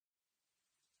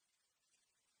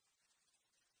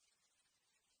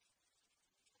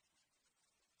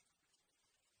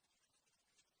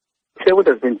Clairwood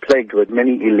has been plagued with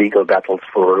many illegal battles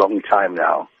for a long time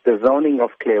now. The zoning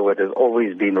of Clairwood has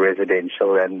always been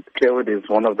residential, and Clairwood is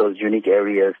one of those unique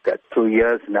areas that through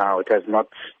years now it has not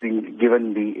been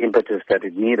given the impetus that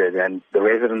it needed, and the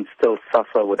residents still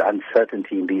suffer with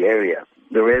uncertainty in the area.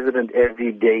 The resident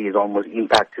every day is almost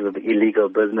impacted with illegal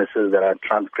businesses that are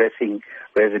transgressing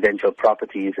residential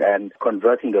properties and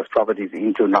converting those properties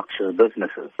into noxious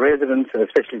businesses. Residents, and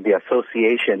especially the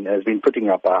association, has been putting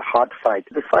up a hard fight.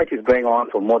 The fight is going on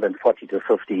for more than 40 to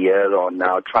 50 years on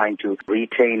now, trying to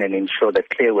retain and ensure that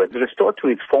Clairwood is restored to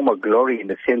its former glory in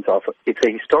the sense of it's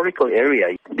a historical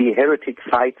area. The heritage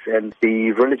sites and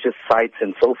the religious sites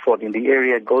and so forth in the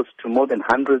area goes to more than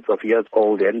hundreds of years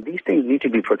old, and these things need to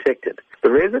be protected. The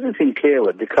residents in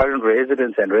Clairwood, the current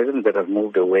residents and residents that have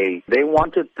moved away, they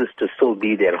wanted this to still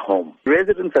be their home.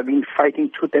 Residents have been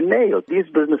fighting tooth and nail. These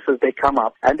businesses, they come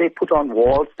up and they put on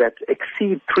walls that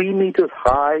exceed 3 meters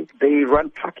high. They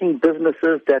run trucking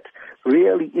businesses that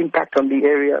really impact on the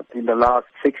area in the last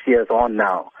 6 years on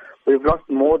now. We've lost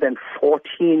more than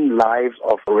 14 lives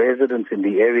of residents in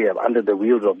the area under the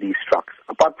wheels of these trucks.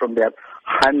 Apart from that,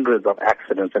 hundreds of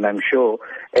accidents, and I'm sure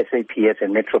SABC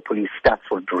and Metro Police stats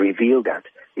would reveal that.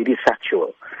 It is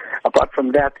factual. Apart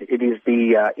from that, it is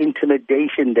the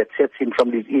intimidation that sets in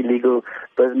from these illegal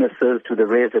businesses to the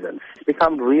residents. It's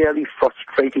become really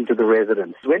frustrating to the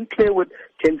residents. When Clairwood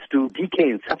tends to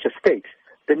decay in such a state,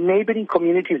 the neighboring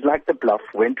communities like the Bluff,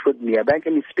 Wentworth, Merebank,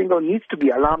 and Spingo needs to be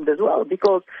alarmed as well,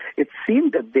 because it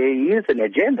seems that there is an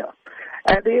agenda.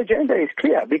 And the agenda is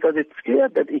clear, because it's clear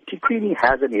that eThekwini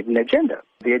has an hidden agenda.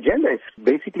 The agenda is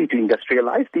basically to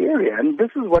industrialize the area, and this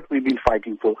is what we've been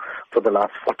fighting for the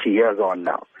last 40 years on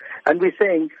now. And we're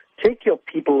saying, take your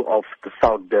people of the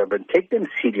South Durban, take them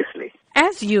seriously.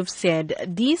 As you've said,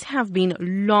 these have been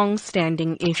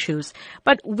long-standing issues.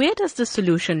 But where does the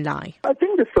solution lie? I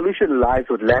think the solution lies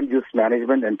with land use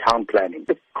management and town planning.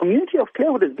 The community of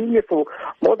Clairwood has been here for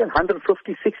more than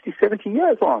 150, 60, 70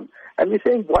 years on. And we're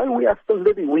saying, while we are still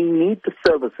living, we need the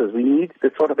services, we need the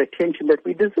sort of attention that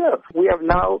we deserve. We have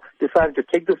now decided to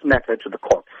take this matter to the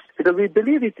courts, because we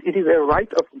believe it is a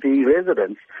right of the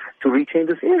residents to retain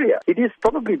this area. It is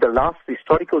probably the last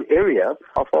historical area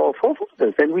of our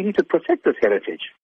forefathers, and we need to protect this heritage.